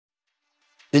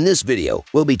In this video,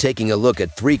 we'll be taking a look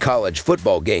at 3 college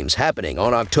football games happening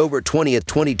on October 20th,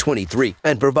 2023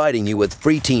 and providing you with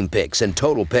free team picks and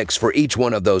total picks for each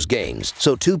one of those games.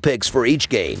 So 2 picks for each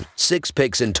game, 6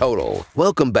 picks in total.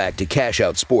 Welcome back to Cash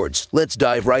Out Sports. Let's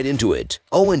dive right into it.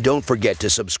 Oh, and don't forget to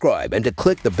subscribe and to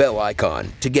click the bell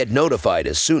icon to get notified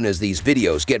as soon as these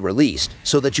videos get released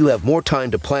so that you have more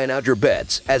time to plan out your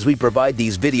bets as we provide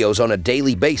these videos on a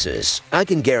daily basis. I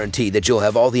can guarantee that you'll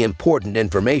have all the important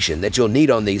information that you'll need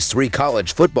on these 3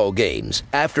 college football games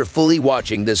after fully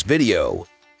watching this video.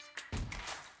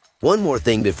 One more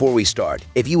thing before we start,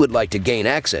 if you would like to gain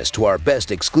access to our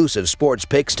best exclusive sports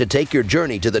picks to take your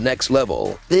journey to the next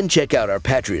level, then check out our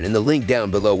Patreon in the link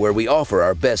down below where we offer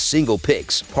our best single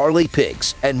picks, parlay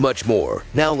picks, and much more.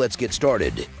 Now let's get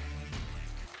started.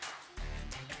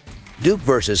 Duke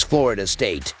versus Florida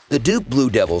State. The Duke Blue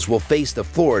Devils will face the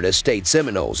Florida State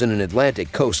Seminoles in an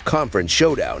Atlantic Coast Conference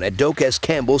showdown at Doak S.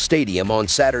 Campbell Stadium on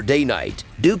Saturday night.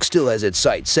 Duke still has its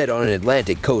sights set on an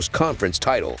Atlantic Coast Conference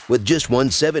title, with just one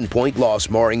 7-point loss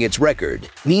marring its record.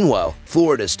 Meanwhile,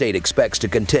 Florida State expects to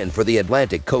contend for the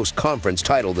Atlantic Coast Conference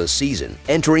title this season,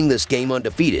 entering this game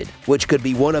undefeated, which could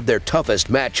be one of their toughest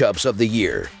matchups of the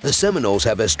year. The Seminoles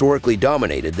have historically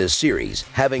dominated this series,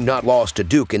 having not lost to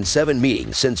Duke in 7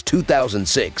 meetings since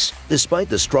 2006. Despite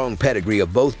the strong pedigree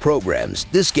of both programs,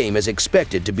 this game is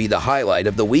expected to be the highlight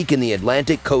of the week in the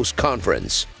Atlantic Coast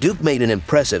Conference. Duke made an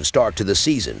impressive start to the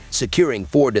season, securing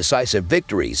 4 decisive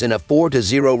victories in a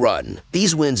 4-0 run.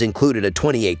 These wins included a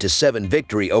 28-7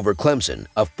 victory over Clemson,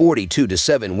 a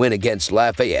 42-7 win against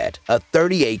Lafayette, a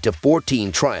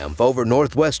 38-14 triumph over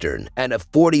Northwestern, and a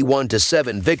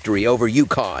 41-7 victory over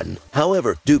UConn.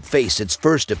 However, Duke faced its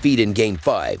first defeat in Game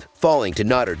 5, falling to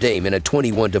Notre Dame in a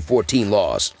 21-14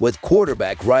 loss, with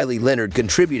quarterback Riley Leonard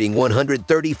contributing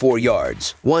 134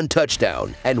 yards, 1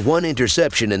 touchdown, and 1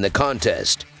 interception in the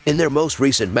contest. In their most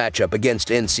recent matchup against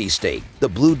NC State, the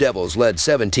Blue Devils led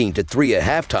 17-3 at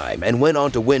halftime and went on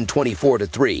to win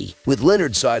 24-3. With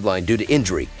Leonard sidelined due to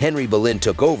injury, Henry Boleyn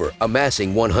took over,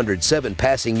 amassing 107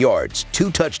 passing yards,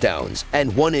 2 touchdowns,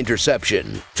 and 1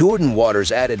 interception. Jordan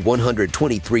Waters added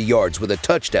 123 yards with a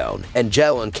touchdown, and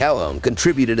Jalen Calhoun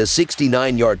contributed a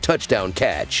 69-yard touchdown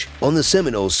catch. On the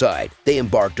Seminoles side, they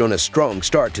embarked on a strong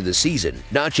start to the season,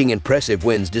 notching impressive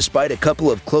wins despite a couple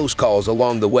of close calls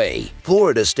along the way.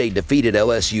 Florida State defeated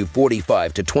LSU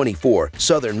 45-24,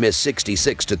 Southern Miss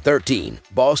 66-13,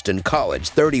 Boston College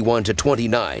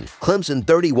 31-29, Clemson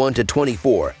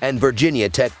 31-24, and Virginia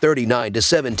Tech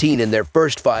 39-17 in their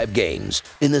first 5 games.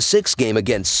 In the 6th game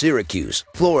against Syracuse,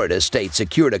 Florida State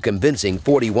secured a convincing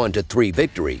 41-3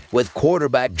 victory, with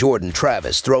quarterback Jordan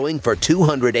Travis throwing for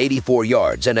 284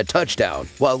 yards and a touchdown,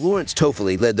 while Lawrence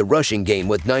Toffoli led the rushing game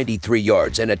with 93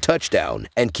 yards and a touchdown,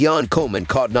 and Keon Coleman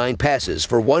caught 9 passes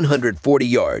for 140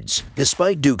 yards.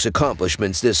 Despite Duke's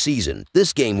accomplishments this season,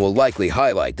 this game will likely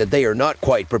highlight that they are not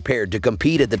quite prepared to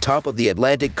compete at the top of the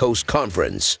Atlantic Coast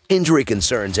Conference. Injury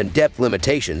concerns and depth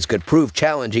limitations could prove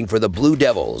challenging for the Blue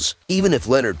Devils. Even if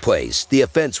Leonard plays, the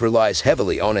offense relies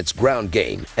heavily on its ground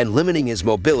game, and limiting his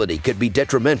mobility could be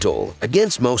detrimental.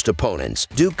 Against most opponents,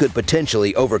 Duke could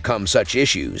potentially overcome such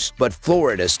issues, but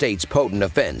Florida State's potent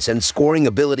offense and scoring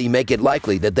ability make it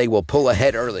likely that they will pull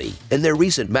ahead early. In their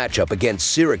recent matchup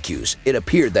against Syracuse, it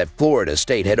appeared that Florida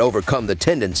State had overcome the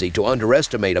tendency to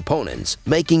underestimate opponents,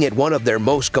 making it one of their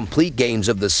most complete games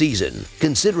of the season.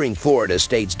 Considering Florida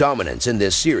State's dominance in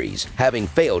this series, having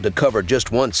failed to cover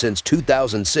just once since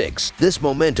 2006, this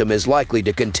momentum is likely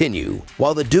to continue.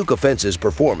 While the Duke offense's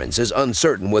performance is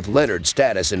uncertain with Leonard's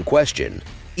status in question,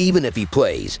 even if he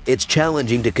plays, it's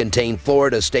challenging to contain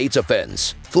Florida State's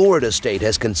offense. Florida State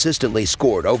has consistently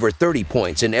scored over 30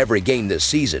 points in every game this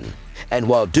season, and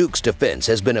while Duke's defense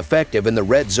has been effective in the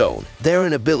red zone, their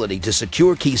inability to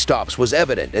secure key stops was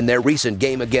evident in their recent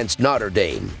game against Notre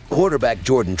Dame. Quarterback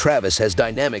Jordan Travis has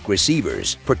dynamic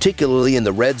receivers, particularly in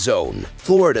the red zone.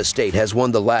 Florida State has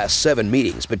won the last 7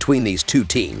 meetings between these 2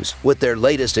 teams, with their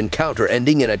latest encounter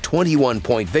ending in a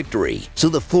 21-point victory. So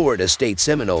the Florida State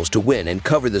Seminoles to win and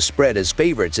cover the spread as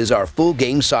favorites is our full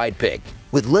game side pick.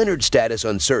 With Leonard's status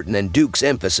uncertain and Duke's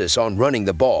emphasis on running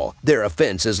the ball, their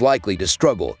offense is likely to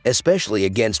struggle, especially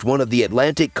against one of the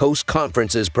Atlantic Coast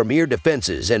Conference's premier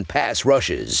defenses and pass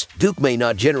rushes. Duke may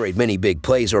not generate many big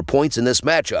plays or points in this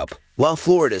matchup. While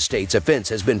Florida State's offense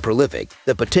has been prolific,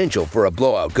 the potential for a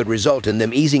blowout could result in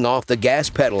them easing off the gas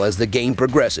pedal as the game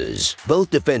progresses. Both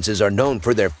defenses are known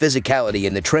for their physicality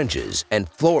in the trenches, and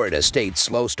Florida State's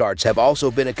slow starts have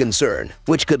also been a concern,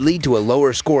 which could lead to a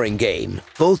lower scoring game.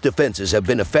 Both defenses have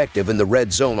been effective in the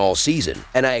red zone all season,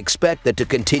 and I expect that to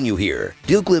continue here.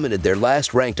 Duke limited their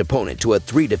last ranked opponent to a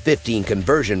 3-15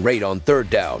 conversion rate on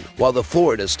third down, while the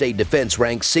Florida State defense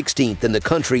ranks 16th in the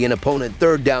country in opponent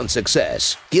third down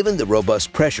success. Given the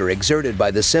robust pressure exerted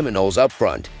by the Seminoles up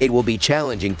front, it will be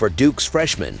challenging for Duke's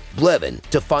freshman, Blevin,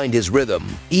 to find his rhythm.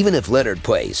 Even if Leonard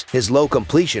plays, his low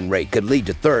completion rate could lead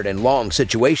to third and long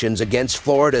situations against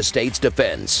Florida State's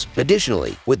defense.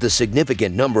 Additionally, with the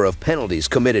significant number of penalties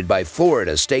committed by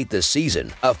Florida State this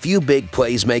season, a few big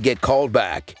plays may get called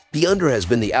back. The under has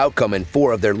been the outcome in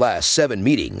 4 of their last 7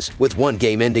 meetings, with one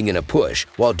game ending in a push,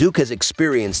 while Duke has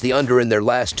experienced the under in their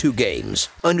last 2 games.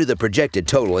 Under the projected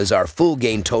total is our full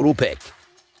game total pick.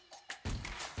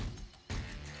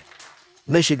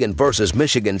 Michigan versus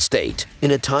Michigan State.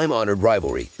 In a time-honored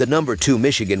rivalry, the number 2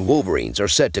 Michigan Wolverines are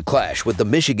set to clash with the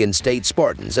Michigan State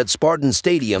Spartans at Spartan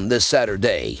Stadium this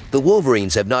Saturday. The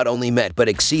Wolverines have not only met but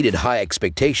exceeded high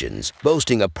expectations,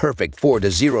 boasting a perfect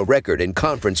 4-0 record in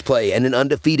conference play and an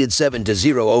undefeated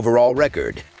 7-0 overall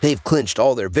record. They've clinched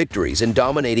all their victories in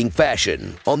dominating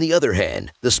fashion. On the other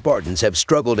hand, the Spartans have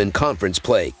struggled in conference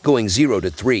play, going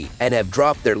 0-3, and have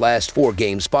dropped their last 4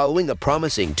 games following a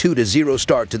promising 2-0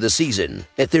 start to the season.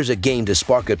 If there's a game to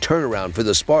spark a turnaround for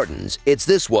the Spartans, it's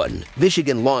this one.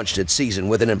 Michigan launched its season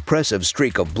with an impressive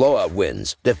streak of blowout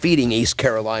wins, defeating East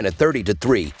Carolina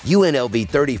 30-3, UNLV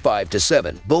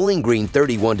 35-7, Bowling Green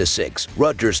 31-6,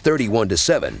 Rutgers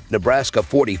 31-7, Nebraska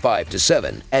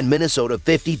 45-7, and Minnesota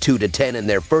 52-10 in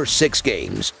their first 6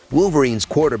 games. Wolverines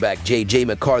quarterback J.J.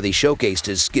 McCarthy showcased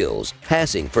his skills,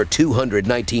 passing for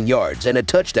 219 yards and a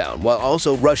touchdown while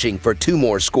also rushing for 2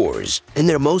 more scores. In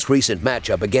their most recent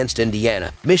matchup against Indiana,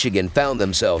 Michigan found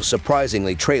themselves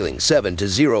surprisingly trailing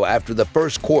 7-0 after the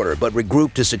first quarter but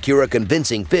regrouped to secure a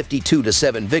convincing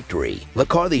 52-7 victory.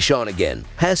 McCarthy shone again,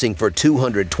 passing for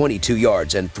 222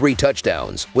 yards and 3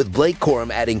 touchdowns, with Blake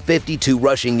Corum adding 52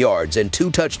 rushing yards and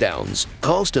 2 touchdowns.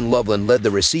 Colston Loveland led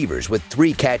the receivers with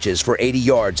 3 catches for 80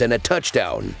 yards and a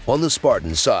touchdown. On the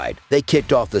Spartans side, they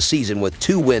kicked off the season with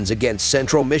 2 wins against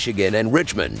Central Michigan and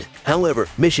Richmond. However,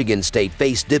 Michigan State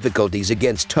faced difficulties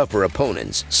against tougher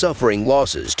opponents, suffering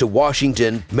losses to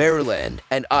Washington, Maryland,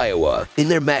 and Iowa. In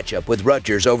their matchup with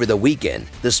Rutgers over the weekend,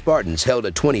 the Spartans held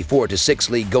a 24-6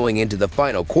 lead going into the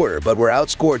final quarter but were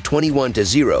outscored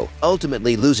 21-0,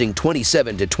 ultimately losing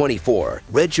 27-24.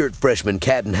 Redshirt freshman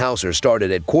Cadden Hauser started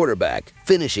at quarterback,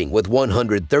 finishing with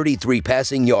 133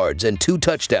 passing yards and 2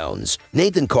 touchdowns.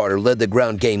 Nathan Carter led the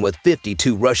ground game with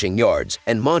 52 rushing yards,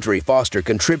 and Montre Foster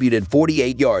contributed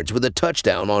 48 yards with a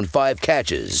touchdown on 5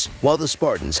 catches. While the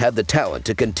Spartans have the talent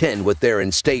to contend with their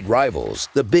in-state rivals,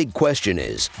 the big question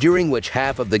is, during which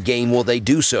half of the game will they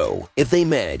do so? If they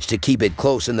manage to keep it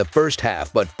close in the first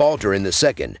half but falter in the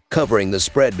second, covering the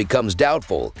spread becomes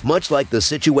doubtful, much like the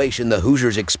situation the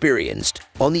Hoosiers experienced.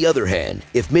 On the other hand,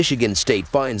 if Michigan State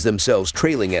finds themselves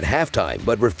trailing at halftime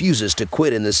but refuses to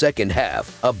quit in the second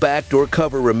half, a backdoor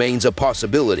cover remains a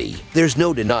possibility. There's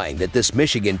no denying that this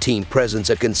Michigan team presents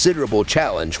a considerable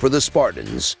challenge for the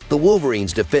Spartans. The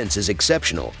Wolverines' defense is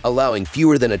exceptional, allowing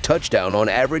fewer than a touchdown on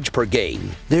average per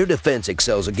game. Their defense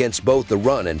excels against both the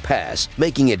run and pass,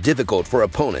 making it difficult for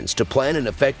opponents to plan an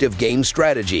effective game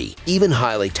strategy. Even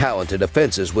highly talented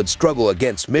offenses would struggle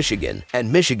against Michigan,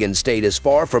 and Michigan State is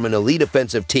far from an elite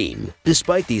offensive team.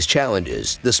 Despite these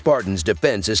challenges, the Spartans'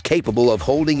 defense is capable of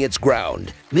holding its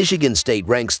ground. Michigan State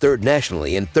ranks 3rd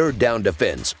nationally in third down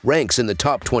defense, ranks in the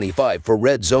top 25 for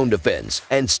red zone defense,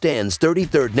 and stands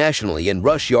 33rd nationally in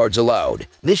rush yards allowed.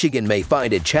 Michigan may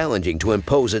find it challenging to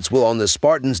impose its will on the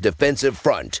Spartans' defensive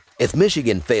front. If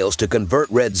Michigan fails to convert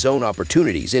red zone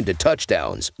opportunities into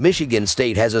touchdowns, Michigan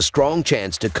State has a strong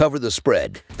chance to cover the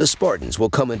spread. The Spartans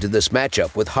will come into this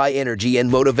matchup with high energy and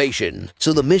motivation,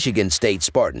 so the Michigan State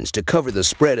Spartans to cover the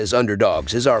spread as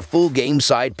underdogs is our full game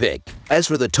side pick. As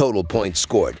for the total points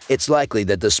scored, it's likely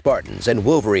that the Spartans and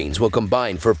Wolverines will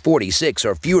combine for 46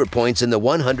 or fewer points in the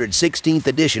 116th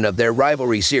edition of their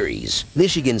rivalry series.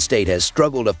 Michigan State has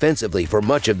struggled offensively for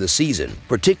much of the season,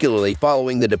 particularly particularly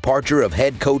following the departure of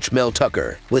head coach Mel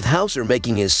Tucker. With Hauser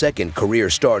making his second career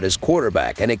start as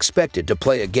quarterback and expected to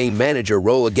play a game manager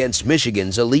role against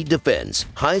Michigan's elite defense,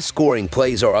 high-scoring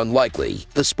plays are unlikely.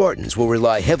 The Spartans will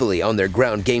rely heavily on their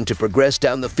ground game to progress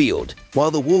down the field.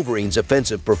 While the Wolverines'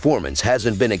 offensive performance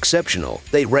hasn't been exceptional,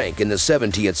 they rank in the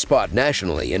 70th spot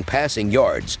nationally in passing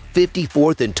yards,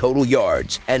 54th in total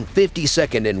yards, and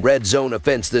 52nd in red zone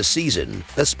offense this season.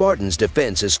 The Spartans'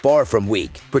 defense is far from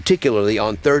weak, particularly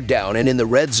on third down and in the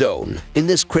red zone. In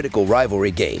this critical rivalry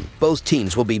game, both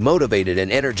teams will be motivated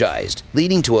and energized,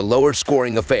 leading to a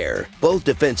lower-scoring affair. Both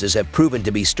defenses have proven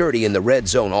to be sturdy in the red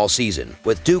zone all season,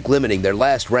 with Duke limiting their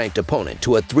last-ranked opponent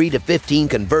to a 3-15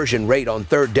 conversion rate on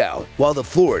third down, while the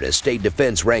Florida State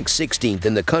defense ranks 16th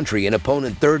in the country in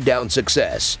opponent third down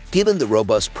success. Given the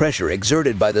robust pressure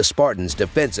exerted by the Spartans'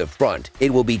 defensive front,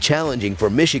 it will be challenging for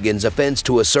Michigan's offense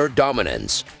to assert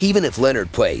dominance. Even if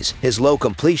Leonard plays, his low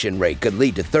completion rate could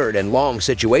lead to third and long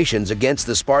situations against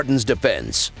the Spartans'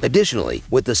 defense. Additionally,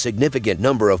 with the significant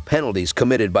number of penalties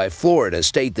committed by Florida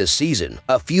State this season,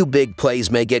 a few big plays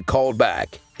may get called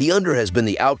back. The under has been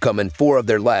the outcome in 4 of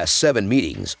their last 7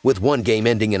 meetings, with one game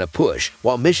ending in a push,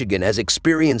 while Michigan has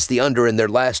experienced the under in their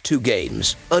last 2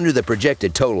 games. Under the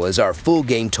projected total is our full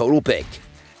game total pick.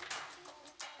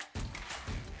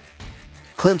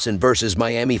 Clemson versus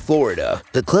Miami, Florida.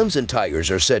 The Clemson Tigers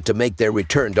are set to make their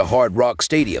return to Hard Rock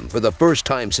Stadium for the first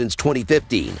time since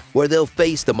 2015, where they'll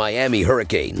face the Miami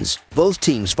Hurricanes. Both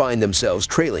teams find themselves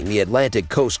trailing the Atlantic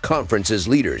Coast Conference's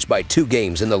leaders by 2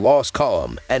 games in the loss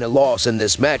column, and a loss in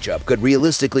this matchup could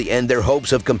realistically end their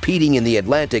hopes of competing in the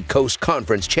Atlantic Coast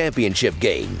Conference Championship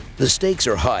game. The stakes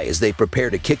are high as they prepare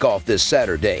to kick off this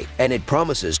Saturday, and it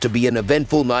promises to be an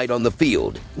eventful night on the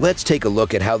field. Let's take a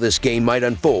look at how this game might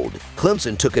unfold.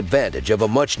 Clemson took advantage of a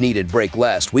much-needed break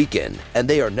last weekend, and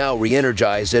they are now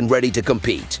re-energized and ready to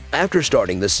compete. After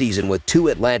starting the season with 2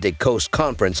 Atlantic Coast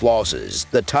Conference losses,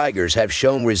 the Tigers have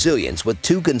shown resilience with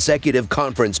 2 consecutive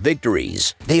conference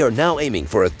victories. They are now aiming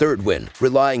for a 3rd win,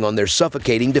 relying on their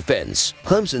suffocating defense.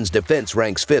 Clemson's defense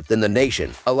ranks 5th in the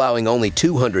nation, allowing only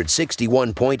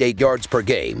 261.8 yards per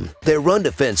game. Their run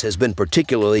defense has been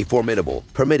particularly formidable,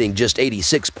 permitting just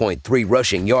 86.3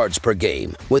 rushing yards per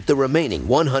game, with the remaining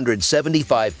 175.5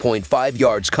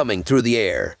 yards coming through the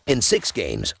air. In 6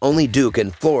 games, only Duke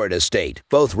and Florida State,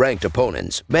 both ranked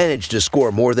opponents, managed to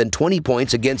score more than 20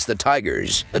 points against the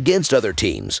Tigers. Against other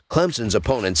teams, Clemson's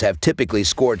opponents have typically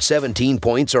scored 17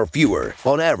 points or fewer.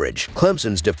 On average,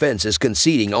 Clemson's defense is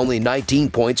conceding only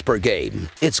 19 points per game.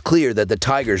 It's clear that the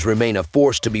Tigers remain a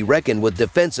force to be reckoned with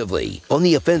defensively. On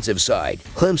the offensive side,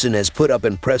 Clemson has put up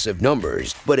impressive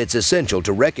numbers, but it's essential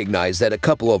to recognize that a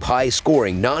couple of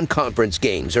high-scoring non-conference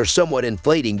games are somewhat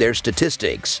inflating their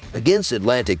statistics. Against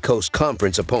Atlantic Coast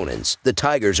Conference opponents, the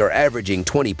Tigers are averaging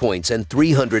 20 points and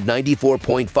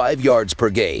 394.5 yards per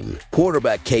game.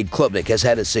 Quarterback Cade Klubnik has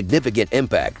had a significant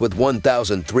impact with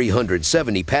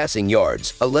 1,370 passing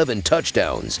yards, 11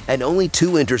 touchdowns, and only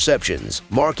 2 interceptions,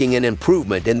 marking an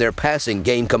improvement in their passing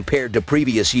game compared to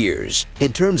previous years.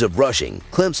 In terms of rushing,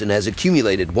 Clemson has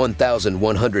accumulated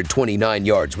 1,129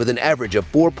 yards with an average of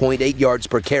 4.8 yards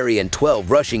per carry and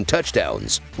 12 rushing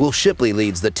touchdowns. Will Shipley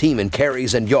leads the team in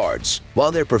carries and yards.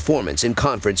 While their performance in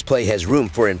conference play has room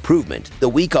for improvement, the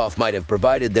week off might have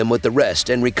provided them with the rest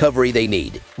and recovery they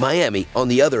need. Miami, on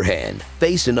the other hand,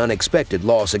 faced an unexpected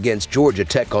loss against Georgia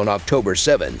Tech on October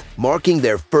 7th, marking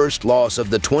their first loss of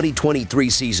the 2023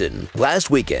 season. Last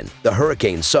weekend, the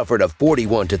Hurricanes suffered a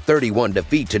 41-31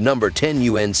 defeat to number 10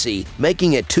 UNC,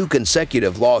 making it 2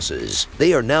 consecutive losses.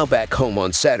 They are now back home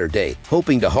on Saturday,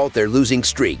 hoping to halt their losing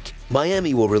streak.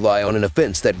 Miami will rely on an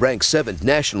offense that ranks 7th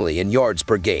nationally in yards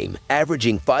per game,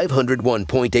 averaging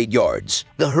 501.8 yards.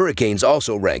 The Hurricanes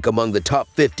also rank among the top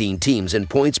 15 teams in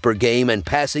points per game and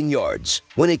passing yards.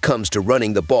 When it comes to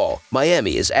running the ball,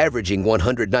 Miami is averaging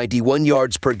 191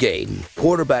 yards per game.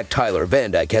 Quarterback Tyler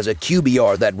Van Dyke has a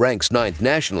QBR that ranks 9th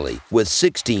nationally, with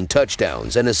 16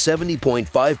 touchdowns and a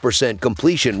 70.5%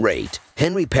 completion rate.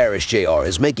 Henry Parrish Jr.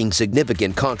 is making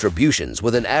significant contributions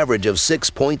with an average of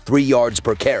 6.3 yards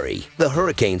per carry. The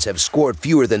Hurricanes have scored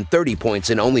fewer than 30 points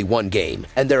in only 1 game,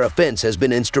 and their offense has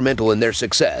been instrumental in their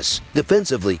success.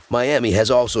 Defensively, Miami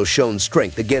has also shown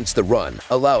strength against the run,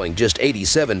 allowing just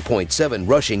 87.7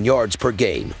 rushing yards per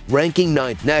game, ranking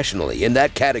 9th nationally in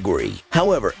that category.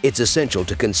 However, it's essential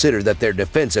to consider that their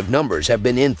defensive numbers have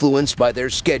been influenced by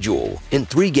their schedule. In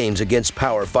 3 games against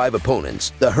Power 5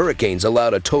 opponents, the Hurricanes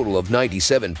allowed a total of 19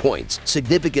 297 points,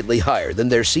 significantly higher than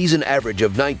their season average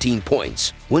of 19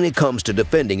 points. When it comes to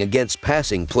defending against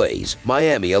passing plays,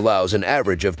 Miami allows an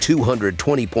average of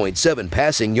 220.7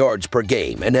 passing yards per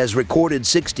game and has recorded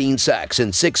 16 sacks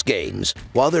in 6 games.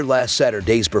 While their last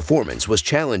Saturday's performance was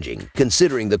challenging,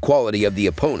 considering the quality of the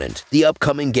opponent, the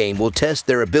upcoming game will test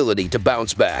their ability to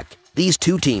bounce back. These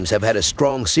two teams have had a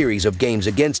strong series of games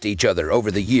against each other over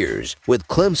the years, with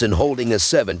Clemson holding a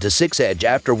 7-6 edge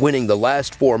after winning the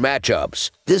last 4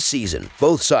 matchups. This season,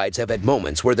 both sides have had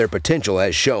moments where their potential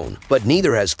has shown, but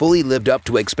neither has fully lived up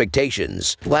to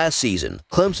expectations. Last season,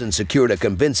 Clemson secured a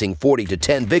convincing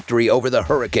 40-10 victory over the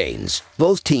Hurricanes.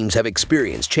 Both teams have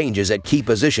experienced changes at key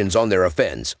positions on their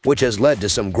offense, which has led to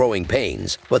some growing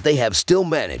pains, but they have still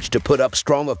managed to put up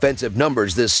strong offensive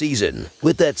numbers this season.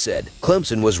 With that said,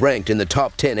 Clemson was ranked in the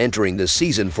top 10 entering this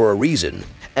season for a reason,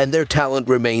 and their talent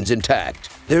remains intact.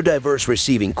 Their diverse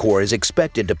receiving core is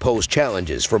expected to pose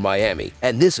challenges for Miami,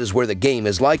 and this is where the game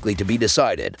is likely to be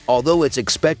decided, although it's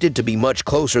expected to be much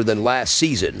closer than last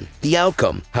season. The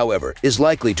outcome, however, is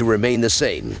likely to remain the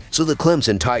same, so the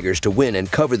Clemson Tigers to win and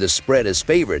cover the spread as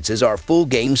favorites is our full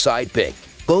game side pick.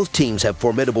 Both teams have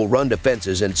formidable run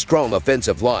defenses and strong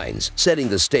offensive lines, setting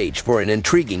the stage for an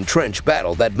intriguing trench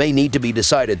battle that may need to be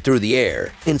decided through the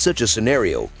air. In such a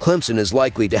scenario, Clemson is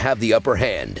likely to have the upper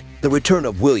hand. The return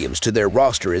of Williams to their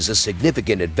roster is a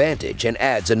significant advantage and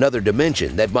adds another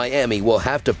dimension that Miami will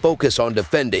have to focus on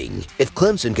defending. If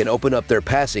Clemson can open up their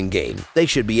passing game, they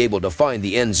should be able to find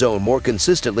the end zone more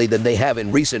consistently than they have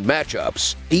in recent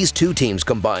matchups. These two teams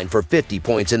combined for 50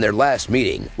 points in their last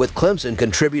meeting, with Clemson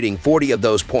contributing 40 of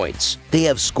those points. They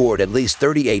have scored at least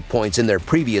 38 points in their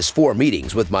previous 4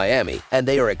 meetings with Miami, and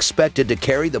they are expected to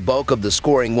carry the bulk of the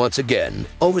scoring once again.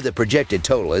 Over the projected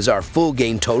total is our full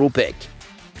game total pick.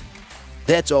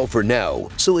 That's all for now,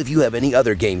 so if you have any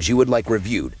other games you would like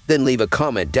reviewed, then leave a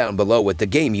comment down below with the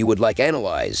game you would like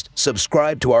analyzed.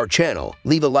 Subscribe to our channel,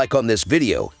 leave a like on this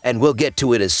video, and we'll get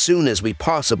to it as soon as we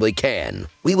possibly can.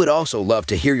 We would also love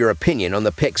to hear your opinion on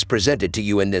the picks presented to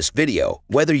you in this video,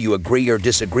 whether you agree or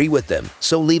disagree with them,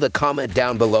 so leave a comment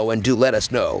down below and do let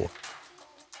us know.